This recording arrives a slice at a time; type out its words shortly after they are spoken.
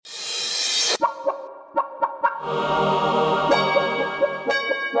The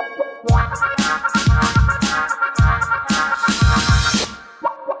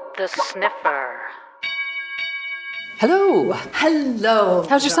Sniffer. Hello. Hello.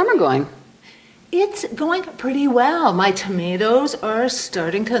 How's your summer going? It's going pretty well. My tomatoes are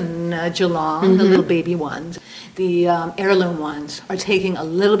starting to nudge along, the little baby ones. The heirloom ones are taking a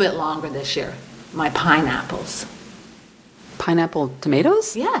little bit longer this year. My pineapples. Pineapple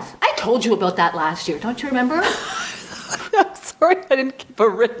tomatoes? Yes. I told you about that last year. Don't you remember? I'm sorry, I didn't keep a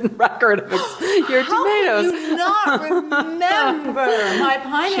written record of your tomatoes. How can you not remember my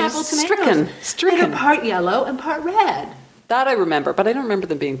pineapple tomatoes? Stricken. They're part yellow and part red. That I remember, but I don't remember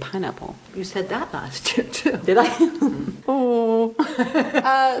them being pineapple. You said that last year, too. Did I? Oh.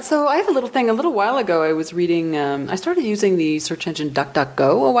 So I have a little thing. A little while ago, I was reading, I started using the search engine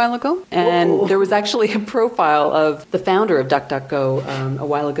DuckDuckGo a while ago. And there was actually a profile of the founder of DuckDuckGo a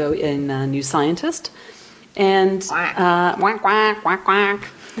while ago in New Scientist. And quack, quack, quack, quack.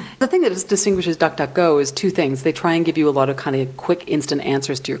 The thing that distinguishes DuckDuckGo is two things. They try and give you a lot of kind of quick, instant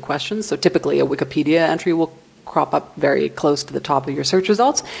answers to your questions. So typically a Wikipedia entry will crop up very close to the top of your search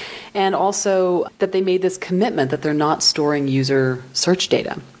results. And also that they made this commitment that they're not storing user search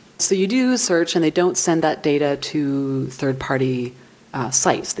data. So you do search and they don't send that data to third-party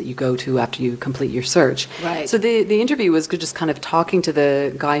sites that you go to after you complete your search. Right. So the interview was just kind of talking to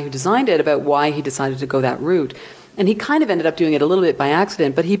the guy who designed it about why he decided to go that route. And he kind of ended up doing it a little bit by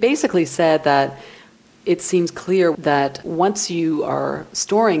accident, but he basically said that it seems clear that once you are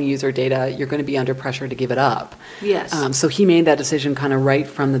storing user data, you're going to be under pressure to give it up. Yes. So he made that decision kind of right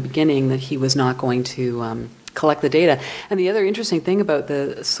from the beginning that he was not going to collect the data. And the other interesting thing about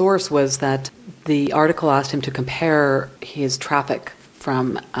the source was that the article asked him to compare his traffic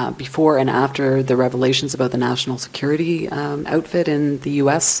from before and after the revelations about the national security outfit in the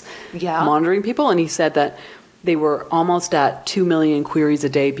U.S. monitoring people. And he said that they were almost at 2 million queries a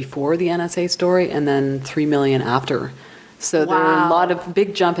day before the NSA story and then 3 million after. So there were a lot of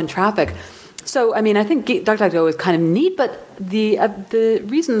big jump in traffic. So, I mean, I think DuckDuckGo is kind of neat, but the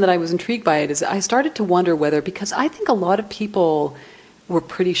reason that I was intrigued by it is I started to wonder whether, because I think a lot of people were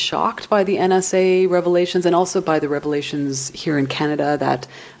pretty shocked by the NSA revelations and also by the revelations here in Canada that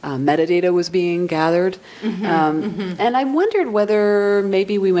metadata was being gathered. And I wondered whether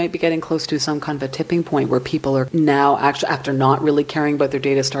maybe we might be getting close to some kind of a tipping point where people are now, actually, after not really caring about their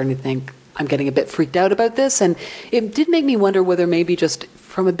data, starting to think, I'm getting a bit freaked out about this. And it did make me wonder whether maybe just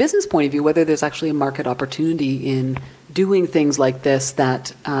from a business point of view, whether there's actually a market opportunity in doing things like this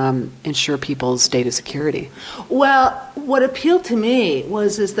that ensure people's data security. Well, what appealed to me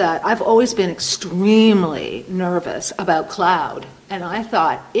is that I've always been extremely nervous about cloud. And I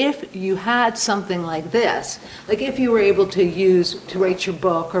thought if you had something like this, like if you were able to write your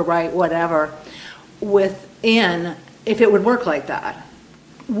book or write whatever within, if it would work like that,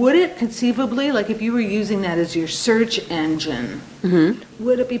 would it conceivably, like if you were using that as your search engine,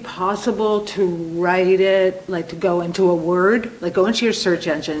 would it be possible to write it, like to go into a Word, like go into your search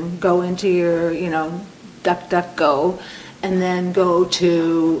engine, go into your, DuckDuckGo, and then go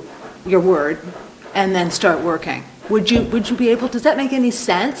to your Word, and then start working? Would you be able, does that make any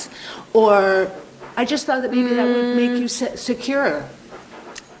sense? Or I just thought that maybe that would make you secure.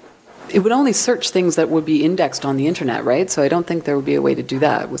 It would only search things that would be indexed on the internet, right? So I don't think there would be a way to do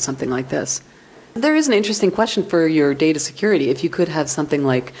that with something like this. There is an interesting question for your data security. If you could have something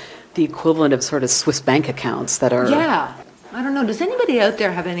like the equivalent of sort of Swiss bank accounts that are... Yeah. I don't know. Does anybody out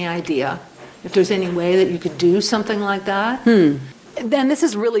there have any idea if there's any way that you could do something like that? Then this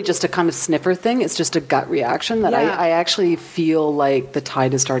is really just a kind of sniffer thing. It's just a gut reaction that I actually feel like the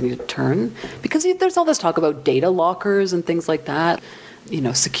tide is starting to turn. Because there's all this talk about data lockers and things like that.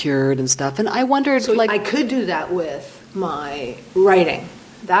 Secured and stuff. And I wondered, so I could do that with my writing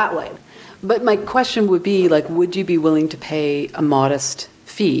that way. But my question would be, would you be willing to pay a modest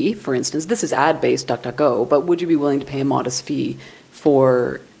fee, for instance? This is ad-based DuckDuckGo, but would you be willing to pay a modest fee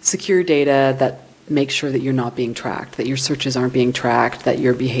for secure data that makes sure that you're not being tracked, that your searches aren't being tracked, that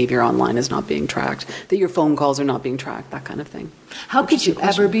your behavior online is not being tracked, that your phone calls are not being tracked, that kind of thing? How could you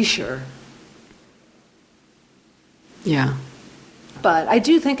ever be sure? Yeah. But I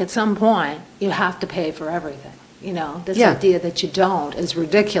do think at some point you have to pay for everything. This idea that you don't is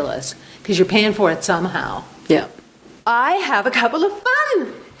ridiculous because you're paying for it somehow. Yeah. I have a couple of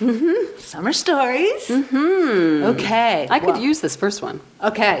fun summer stories. Okay. I could use this first one.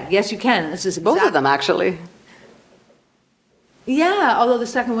 Okay. Yes, you can. This is both of them, actually. Yeah, although the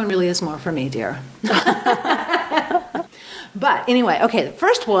second one really is more for me, dear. But anyway, okay, the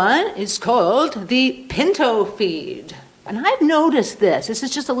first one is called the Pinto feed. And I've noticed this is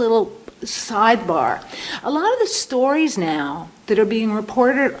just a little sidebar. A lot of the stories now that are being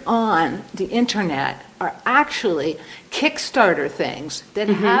reported on the internet are actually Kickstarter things that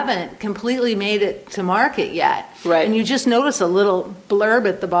haven't completely made it to market yet. Right. And you just notice a little blurb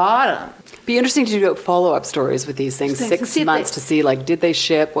at the bottom. Be interesting to do follow-up stories with these things, 6 months to see, like, did they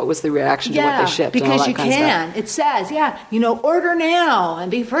ship? What was the reaction to what they shipped? Because and all that you kind can. Of It says, order now and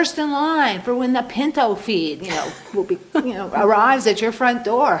be first in line for when the Pinto feed, will be, arrives at your front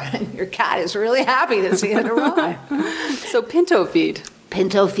door. And your cat is really happy to see it arrive. So Pinto feed.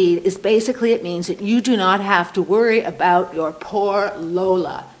 Pinto feed is basically, it means that you do not have to worry about your poor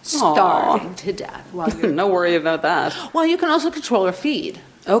Lola starving to death. While you're No worry about that. Well, you can also control her feed.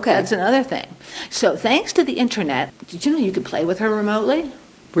 Okay. That's another thing. So thanks to the internet, did you know you could play with her remotely?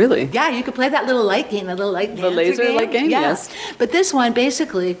 Really? Yeah, you could play that little light game, the laser light game, yeah. yes. But this one,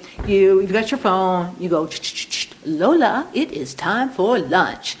 basically, you've got your phone, you go, Lola, it is time for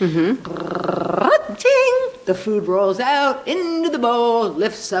lunch. Ting! The food rolls out into the bowl,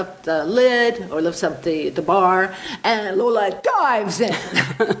 lifts up the lid, or lifts up the bar, and Lola dives in.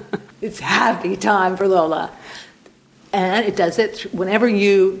 It's happy time for Lola. And it does it whenever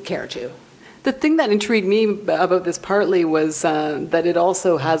you care to. The thing that intrigued me about this partly was that it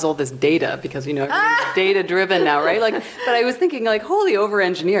also has all this data because, everything's data-driven now, right? But I was thinking, holy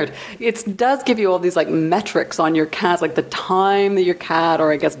over-engineered. It does give you all these, metrics on your cat, like the time that your cat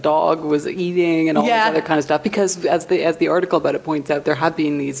or, I guess, dog was eating and all this other kind of stuff. Because as the article about it points out, there have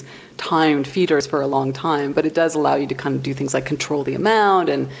been these timed feeders for a long time, but it does allow you to kind of do things like control the amount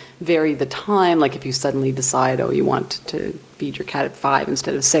and vary the time, like if you suddenly decide, you want to feed your cat at 5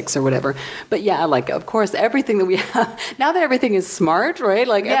 instead of 6 or whatever. But of course, everything that we have, now that everything is smart, right?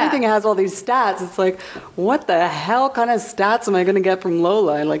 Everything has all these stats. It's like, what the hell kind of stats am I going to get from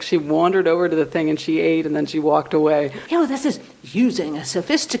Lola? And she wandered over to the thing and she ate and then she walked away. This is using a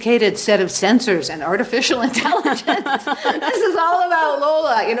sophisticated set of sensors and artificial intelligence. This is all about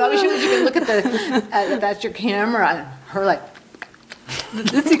Lola. I'm sure you can look at that's your camera and her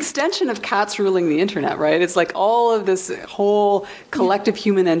This extension of cats ruling the internet, right? It's like all of this whole collective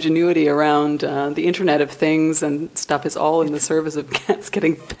human ingenuity around the Internet of Things and stuff is all in the service of cats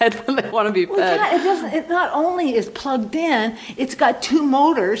getting fed when they want to be fed. It not only is plugged in, it's got 2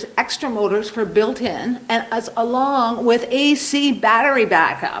 motors, extra motors for built-in, and along with AC battery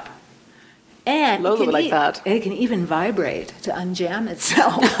backup. And Lola would like that. It can even vibrate to unjam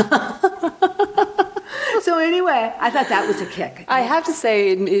itself. So anyway, I thought that was a kick. I have to say,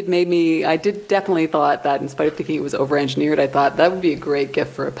 it made me, I did definitely thought that in spite of thinking it was over-engineered, I thought that would be a great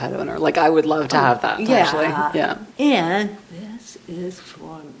gift for a pet owner. I would love to have that, actually. Yeah. And this is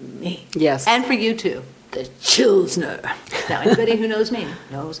for me. Yes. And for you too. The Chillsner. Now, anybody who knows me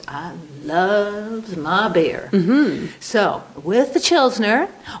knows I love my beer. Mm-hmm. So, with the Chillsner,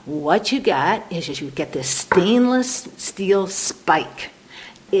 what you got is you get this stainless steel spike.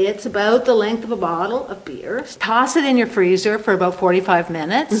 It's about the length of a bottle of beer. Toss it in your freezer for about 45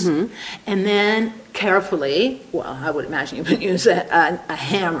 minutes, and then carefully, I would imagine you would use a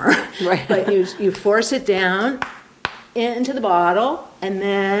hammer, right. But you force it down into the bottle, and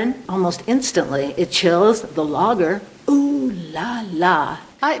then almost instantly it chills the lager. Ooh la la!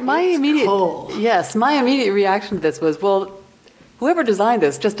 My immediate reaction to this was, whoever designed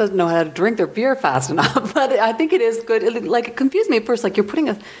this just doesn't know how to drink their beer fast enough. But I think it is good. It confused me at first. You're putting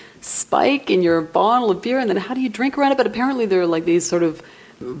a spike in your bottle of beer, and then how do you drink around it? But apparently there are these sort of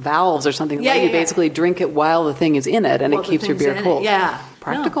valves or something. You basically drink it while the thing is in it, and it keeps your beer cold.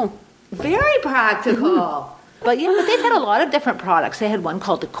 Practical. No. Very practical. Mm-hmm. But they've had a lot of different products. They had one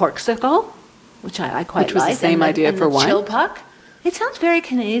called the Corksicle, which I quite like. Which was the same idea for wine. Chill Puck. It sounds very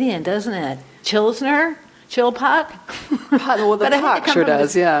Canadian, doesn't it? Chillsner. Chill Puck. Well, the puck sure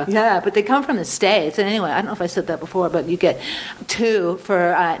does, yeah. Yeah, but they come from the States. And anyway, I don't know if I said that before, but you get 2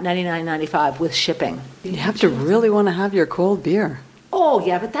 for $99.95 with shipping. You have to really want to have your cold beer. Oh,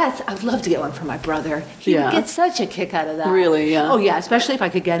 yeah, but I'd love to get one for my brother. He would get such a kick out of that. Really, yeah. Oh, yeah, especially if I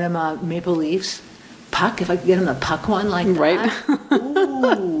could get him a Maple Leafs puck, if I could get him a puck one like that. Right.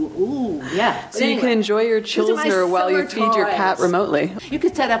 Ooh, yeah. So you can enjoy your Chillsner while you feed your cat remotely. You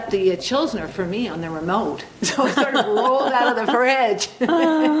could set up the Chillsner for me on the remote. So it sort of rolled out of the fridge.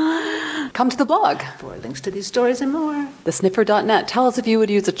 Come to the blog. For links to these stories and more. thesniffer.net. Tell us if you would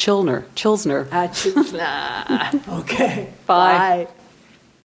use a Chillsner. Chillsner. Okay. Bye.